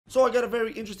So I got a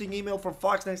very interesting email from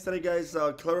Foxnext today, guys,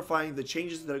 clarifying the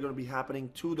changes that are going to be happening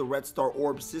to the Red Star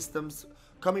Orb systems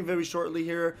coming very shortly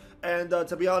here. And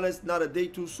to be honest, not a day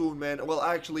too soon, man. Well,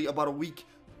 actually, about a week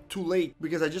too late,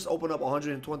 because I just opened up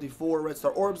 124 Red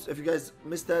Star Orbs. If you guys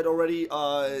missed that already,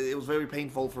 it was very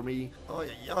painful for me. Oh,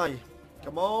 yeah.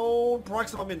 Come on,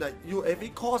 Proxima Midnight. If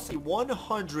it costs you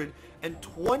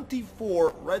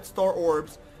 124 Red Star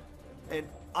Orbs, and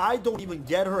I don't even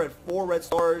get her at 4 Red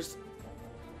Stars,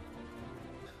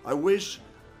 I wish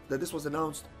that this was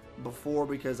announced before,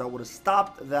 because I would have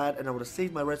stopped that and I would have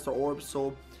saved my Red Star Orbs.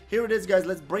 So here it is, guys.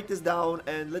 Let's break this down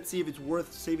and let's see if it's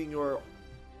worth saving your,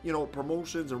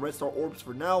 promotions and Red Star Orbs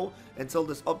for now until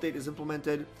this update is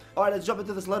implemented. Alright, let's jump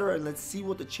into this letter and let's see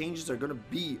what the changes are going to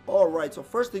be. Alright, so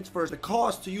first things first, the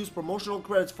cost to use promotional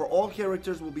credits for all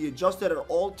characters will be adjusted at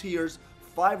all tiers,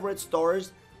 5 Red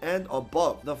Stars and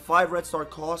above. The 5 Red Star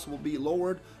cost will be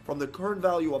lowered from the current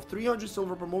value of 300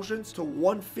 silver promotions to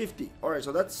 150. Alright,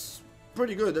 so that's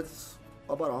pretty good. That's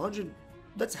about 100.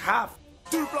 That's half.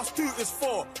 2 + 2 is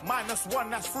 4, -1,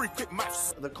 that's 3, quick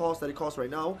maths. The cost that it costs right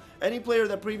now. Any player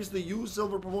that previously used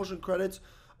silver promotion credits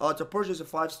to purchase a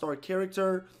 5-star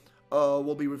character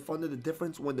will be refunded the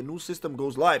difference when the new system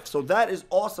goes live. So that is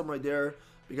awesome right there,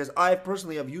 because I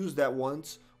personally have used that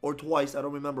once or twice. I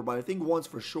don't remember, but I think once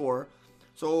for sure.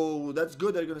 So that's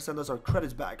good. They're going to send us our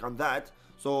credits back on that.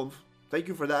 So thank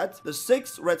you for that. The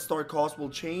 6 Red Star cost will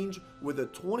change with a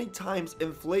 20 times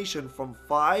inflation from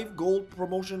 5 gold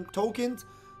promotion tokens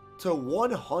to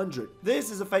 100. This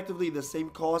is effectively the same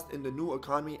cost in the new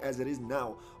economy as it is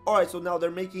now. Alright, so now they're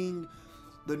making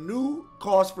the new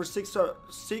cost for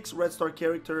 6 Red Star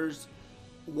characters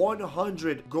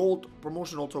 100 gold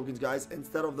promotional tokens, guys,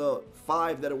 instead of the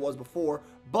 5 that it was before.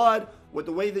 But with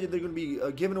the way that they're going to be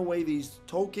giving away these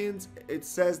tokens, it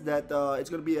says that it's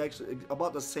going to be actually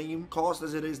about the same cost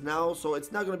as it is now. So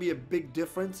it's not going to be a big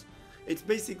difference. It's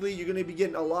basically you're going to be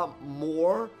getting a lot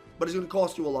more, but it's going to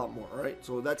cost you a lot more. All right,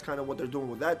 so that's kind of what they're doing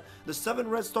with that. The 7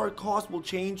 Red Star cost will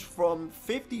change from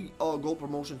 50 gold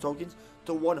promotion tokens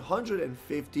to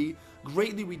 150,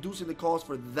 greatly reducing the cost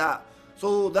for that.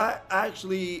 So that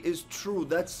actually is true.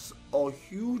 That's a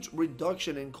huge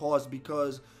reduction in cost,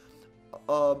 because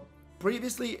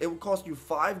previously it would cost you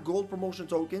 5 gold promotion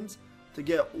tokens to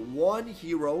get 1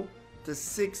 hero to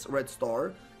 6 Red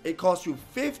Star. It costs you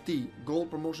 50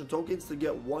 gold promotion tokens to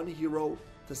get 1 hero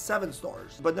to 7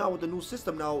 stars. But now with the new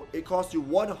system, now it costs you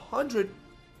 100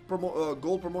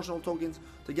 gold promotional tokens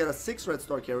to get a 6 Red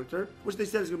Star character, which they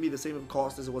said is going to be the same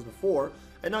cost as it was before.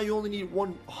 And now you only need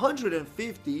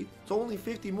 150, so only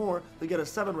 50 more to get a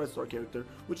 7 Red Star character,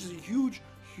 which is a huge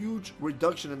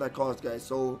reduction in that cost, guys.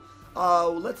 So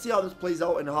let's see how this plays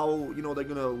out and how they're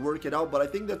gonna work it out. But I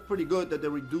think that's pretty good that they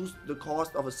reduced the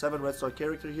cost of a 7 Red Star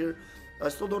character here. I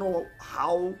still don't know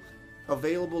how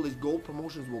available these gold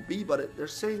promotions will be, but they're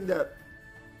saying that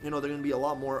they're gonna be a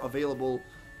lot more available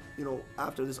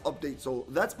after this update. So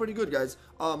that's pretty good, guys.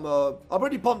 I'm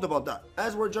pretty pumped about that.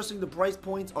 As we're adjusting the price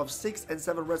points of 6 and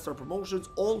 7 Red Star promotions,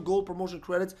 all gold promotion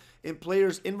credits in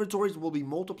players' inventories will be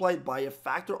multiplied by a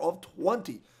factor of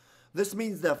 20. This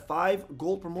means that 5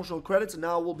 gold promotional credits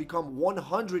now will become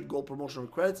 100 gold promotional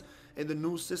credits in the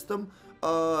new system.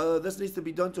 This needs to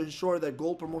be done to ensure that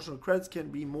gold promotional credits can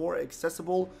be more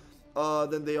accessible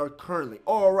than they are currently.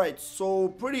 Alright, so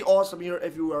pretty awesome here.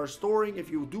 If you are storing, if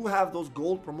you do have those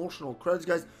gold promotional credits,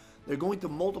 guys, they're going to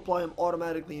multiply them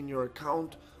automatically in your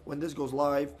account when this goes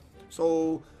live.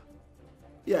 So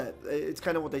yeah, it's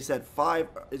kind of what they said. 5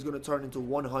 is going to turn into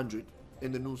 100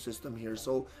 in the new system here.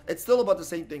 So it's still about the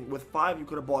same thing. With 5 you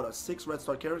could have bought a 6 Red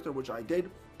Star character, which I did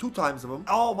 2 times of them.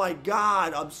 Oh my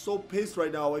god, I'm so pissed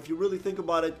right now. If you really think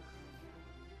about it,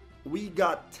 we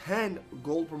got 10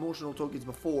 gold promotional tokens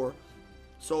before.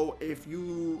 So if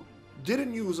you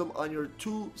didn't use them on your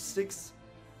 2-6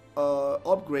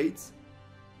 upgrades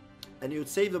and you'd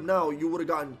save them now, you would have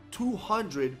gotten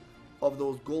 200 of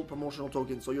those gold promotional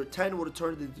tokens. So your 10 would have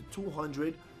turned into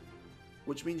 200,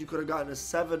 which means you could have gotten a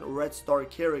 7 Red Star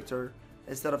character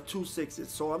instead of 2 6s.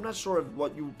 So I'm not sure of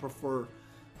what you prefer.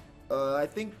 I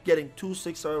think getting 2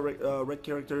 6-star red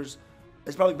characters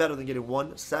is probably better than getting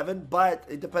 1 7, but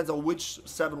it depends on which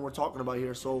 7 we're talking about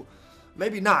here. So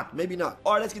maybe not, maybe not.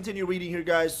 Alright, let's continue reading here,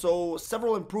 guys. So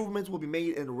several improvements will be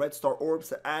made in Red Star Orbs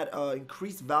to add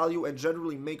increased value and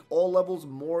generally make all levels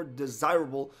more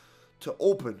desirable to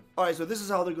open. Alright, so this is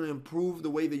how they're going to improve the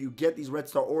way that you get these Red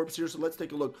Star Orbs here. So let's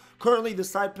take a look. Currently, the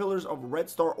side pillars of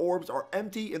Red Star Orbs are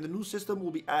empty. In the new system,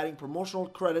 we'll be adding promotional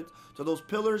credit to those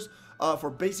pillars for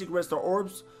basic Red Star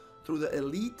Orbs through the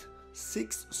Elite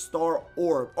 6-star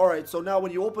orb. Alright, so now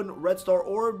when you open Red Star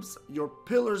Orbs, your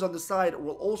pillars on the side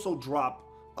will also drop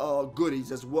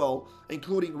goodies as well,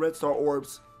 including red star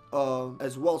orbs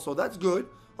as well. So that's good.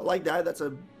 I like that. That's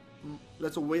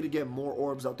a way to get more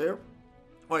orbs out there.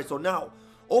 All right, so now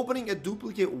opening a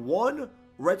duplicate 1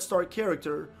 red star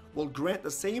character will grant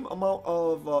the same amount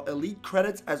of elite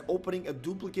credits as opening a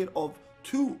duplicate of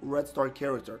 2 red star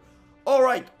character. All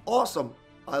right, awesome.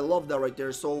 I love that right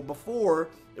there. So before,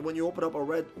 when you open up a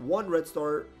 1 red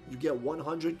star, you get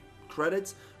 100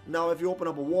 credits. Now if you open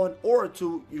up a 1 or a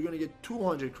 2, you're gonna get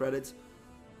 200 credits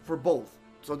for both.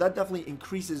 So that definitely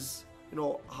increases, you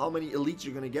know, how many elites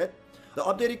you're gonna get. The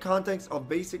updated contents of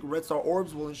basic red star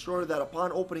orbs will ensure that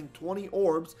upon opening 20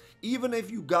 orbs, even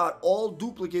if you got all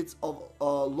duplicates of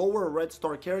lower red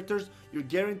star characters, you're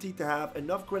guaranteed to have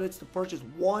enough credits to purchase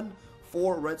 1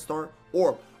 4 red star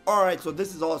orb. Alright, so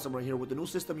this is awesome right here with the new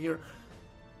system here.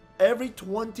 Every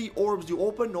 20 orbs you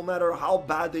open, no matter how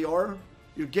bad they are,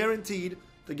 you're guaranteed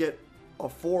to get a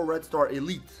 4 red star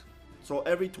elite. So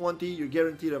every 20, you're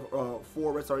guaranteed a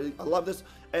 4 red star elite. I love this.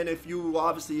 And if you,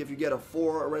 obviously, if you get a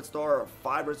 4 red star, a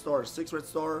 5 red star, a 6 red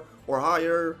star, or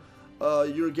higher,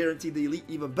 you're guaranteed the elite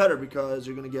even better because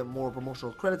you're going to get more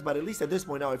promotional credits. But at least at this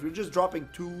point now, if you're just dropping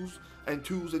 2s and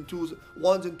 2s and 2s,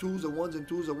 1s and 2s and 1s and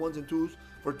 2s and 1s and 2s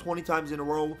for 20 times in a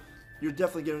row, you're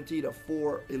definitely guaranteed a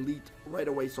 4 elite right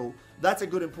away. So that's a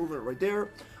good improvement right there.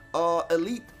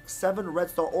 Elite 7 red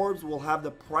star orbs will have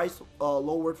the price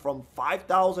lowered from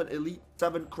 5,000 elite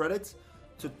 7 credits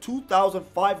to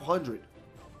 2,500.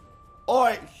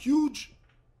 Alright, huge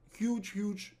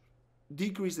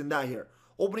decrease in that here.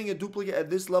 Opening a duplicate at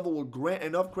this level will grant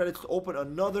enough credits to open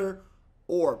another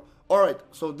orb. Alright,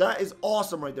 so that is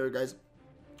awesome right there, guys.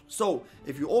 So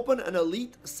if you open an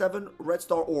elite 7 red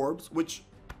star orbs, which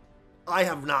I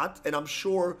have not, and I'm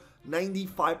sure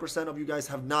 95% of you guys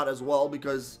have not as well,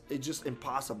 because it's just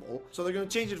impossible. So they're going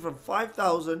to change it from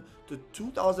 5,000 to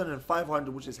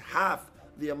 2,500, which is half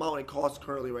the amount it costs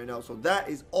currently right now. So that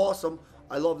is awesome.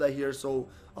 I love that here. So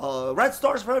red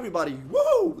stars for everybody.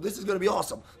 Woo! This is going to be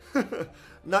awesome.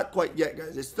 Not quite yet,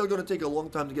 guys. It's still going to take a long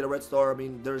time to get a red star. I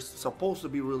mean, they're supposed to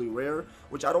be really rare,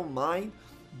 which I don't mind,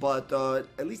 but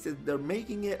at least they're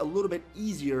making it a little bit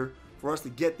easier for us to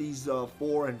get these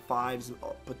 4 and 5s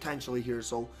potentially here.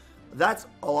 So that's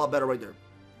a lot better right there.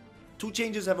 2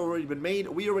 changes have already been made.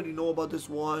 We already know about this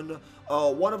one.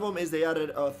 One of them is they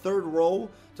added a 3rd row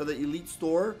to the elite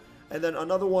store. And then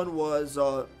another one was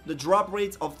the drop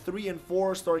rates of 3 and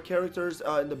 4 star characters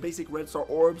in the basic red star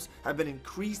orbs have been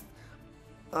increased.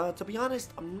 To be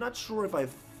honest, I'm not sure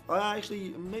if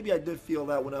actually, maybe I did feel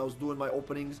that when I was doing my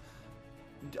openings.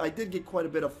 I did get quite a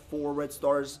bit of 4 red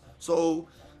stars. So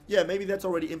yeah, maybe that's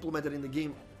already implemented in the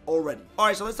game already.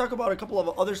 Alright, so let's talk about a couple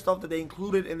of other stuff that they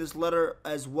included in this letter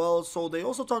as well. So they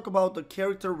also talk about the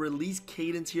character release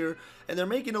cadence here, and they're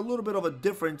making a little bit of a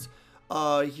difference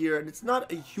here, and it's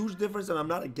not a huge difference, and I'm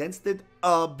not against it,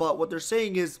 but what they're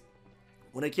saying is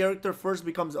when a character first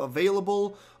becomes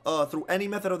available through any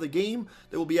method of the game,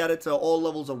 they will be added to all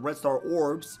levels of red star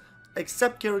orbs,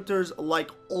 except characters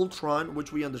like Ultron,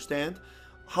 which we understand.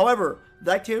 However,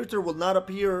 that character will not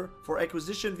appear for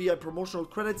acquisition via promotional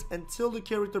credits until the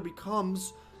character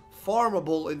becomes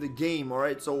farmable in the game.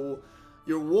 Alright, so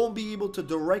you won't be able to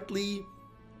directly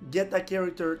get that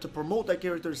character, to promote that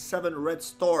character 7 red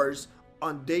stars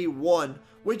on day 1,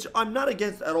 which I'm not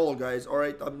against at all, guys.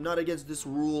 Alright, I'm not against this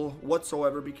rule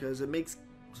whatsoever because it makes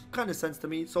kind of sense to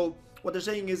me. So what they're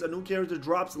saying is a new character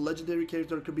drops, a legendary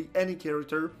character, it could be any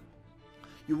character.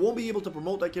 You won't be able to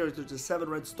promote that character to 7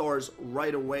 red stars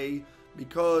right away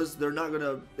because they're not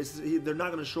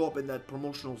gonna show up in that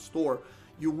promotional store.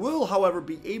 You will, however,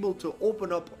 be able to open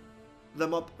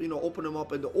them up in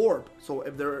the orb. So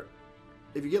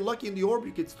if you get lucky in the orb,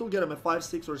 you can still get them at 5,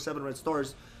 6, or 7 red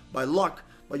stars by luck,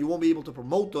 but you won't be able to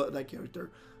promote that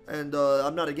character. And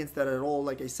I'm not against that at all,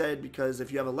 like I said, because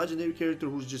if you have a legendary character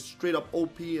who's just straight up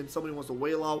OP and somebody wants to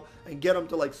whale out and get them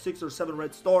to like 6 or 7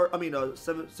 red star,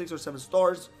 6 or 7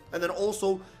 stars, and then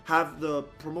also have the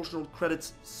promotional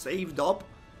credits saved up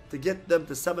to get them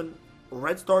to 7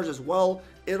 red stars as well,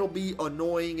 it'll be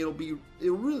annoying. It'll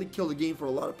really kill the game for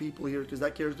a lot of people here because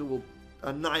that character will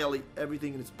annihilate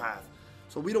everything in its path.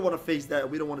 So we don't want to face that.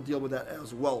 We don't want to deal with that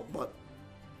as well. But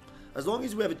as long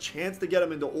as we have a chance to get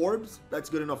them into orbs, that's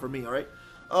good enough for me, alright?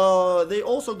 They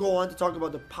also go on to talk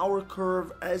about the power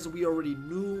curve. As we already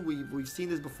knew, we've seen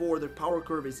this before, the power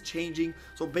curve is changing.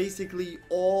 So basically,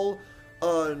 all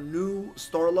new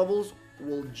star levels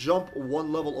will jump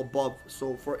 1 level above.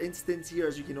 So for instance here,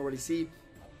 as you can already see,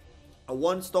 a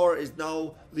 1 star is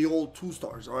now the old 2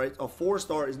 stars, alright? A 4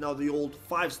 star is now the old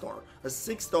 5 star. A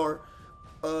 6 star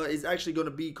is actually going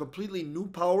to be completely new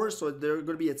power, so they're going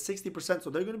to be at 60%,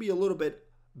 so they're going to be a little bit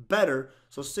better.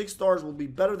 So 6 stars will be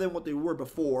better than what they were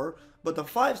before, but the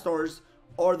 5 stars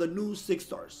are the new 6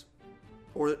 stars,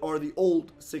 or the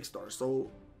old 6 stars.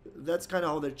 So that's kind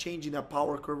of how they're changing that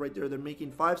power curve right there. They're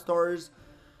making 5 stars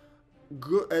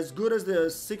as good as the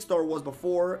 6 star was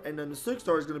before, and then the 6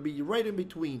 star is going to be right in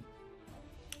between,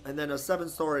 and then a 7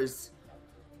 star is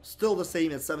still the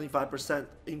same at 75%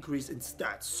 increase in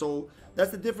stats. So that's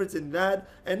the difference in that.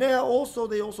 And now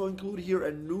they also include here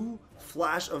a new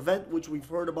Flash event, which we've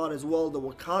heard about as well, the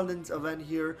Wakandans event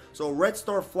here. So Red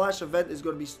Star Flash event is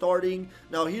going to be starting.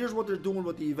 Now here's what they're doing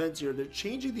with the events here. They're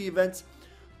changing the events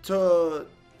for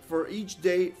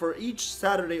each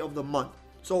Saturday of the month.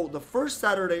 So the first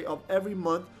Saturday of every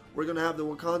month, we're going to have the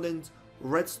Wakandans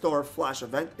Red Star Flash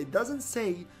event. It doesn't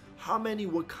say how many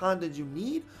Wakandans you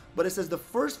need, but it says the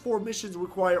first 4 missions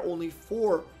require only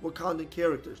 4 Wakandan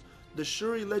characters. The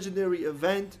Shuri Legendary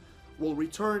event will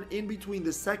return in between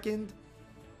the second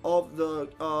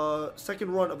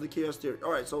run of the Chaos Theory.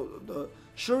 Alright, so the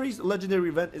Shuri's Legendary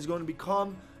event is going to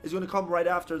come right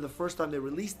after the first time they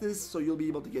release this, so you'll be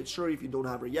able to get Shuri if you don't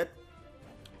have her yet.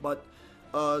 But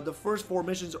the first 4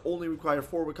 missions only require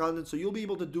 4 Wakandans, so you'll be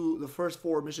able to do the first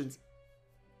 4 missions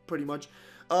pretty much.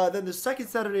 Then the second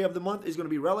Saturday of the month is going to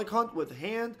be Relic Hunt with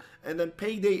Hand, and then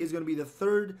Payday is going to be the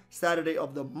third Saturday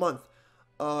of the month,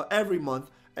 every month.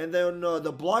 And then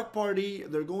the Block Party,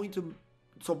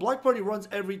 so Block Party runs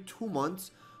every 2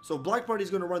 months, so Block Party is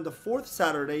going to run the 4th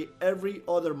Saturday every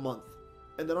other month.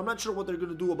 And then I'm not sure what they're going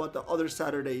to do about the other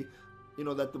Saturday,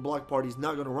 that the Block Party is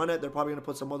not going to run it. They're probably going to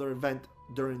put some other event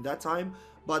during that time,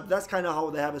 but that's kind of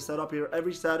how they have it set up here.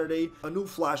 Every Saturday, a new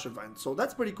Flash event, so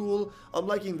that's pretty cool. I'm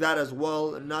liking that as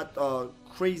well. Not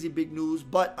crazy big news,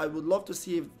 but I would love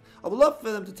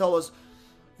for them to tell us,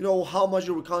 how much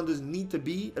your Wakandas need to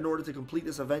be in order to complete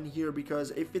this event here,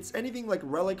 because if it's anything like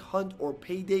Relic Hunt or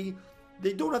Payday,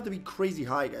 they don't have to be crazy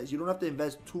high, guys. You don't have to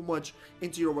invest too much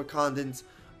into your Wakandans.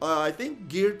 I think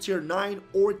gear tier 9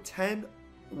 or 10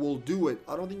 will do it.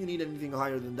 I don't think you need anything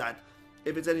higher than that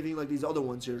if it's anything like these other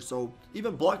ones here. So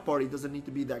even Block Party doesn't need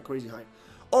to be that crazy high.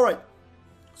 Alright,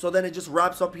 so then it just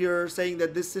wraps up here saying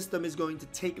that this system is going to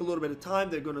take a little bit of time.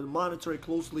 They're going to monitor it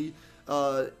closely.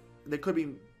 There could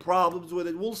be problems with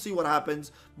it. We'll see what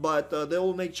happens, but they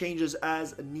will make changes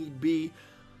as need be,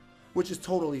 which is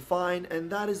totally fine. And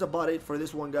that is about it for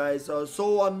this one, guys.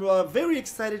 So I'm very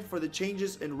excited for the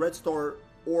changes in Red Star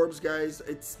orbs, guys.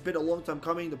 It's been a long time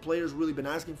coming. The players really been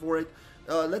asking for it.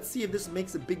 Let's see if this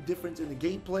makes a big difference in the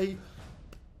gameplay,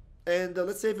 and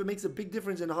let's say if it makes a big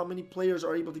difference in how many players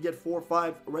are able to get 4 or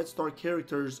 5 Red Star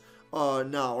characters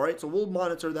now. Alright, so we'll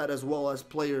monitor that as well as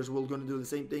players. We're going to do the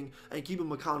same thing and keep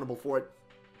them accountable for it.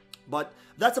 But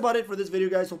that's about it for this video,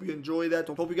 guys. Hope you enjoy that.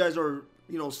 Hope you guys are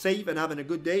safe and having a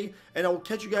good day, and I will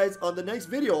catch you guys on the next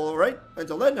video. Alright,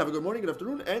 until then, have a good morning, good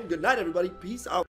afternoon, and good night, everybody. Peace out.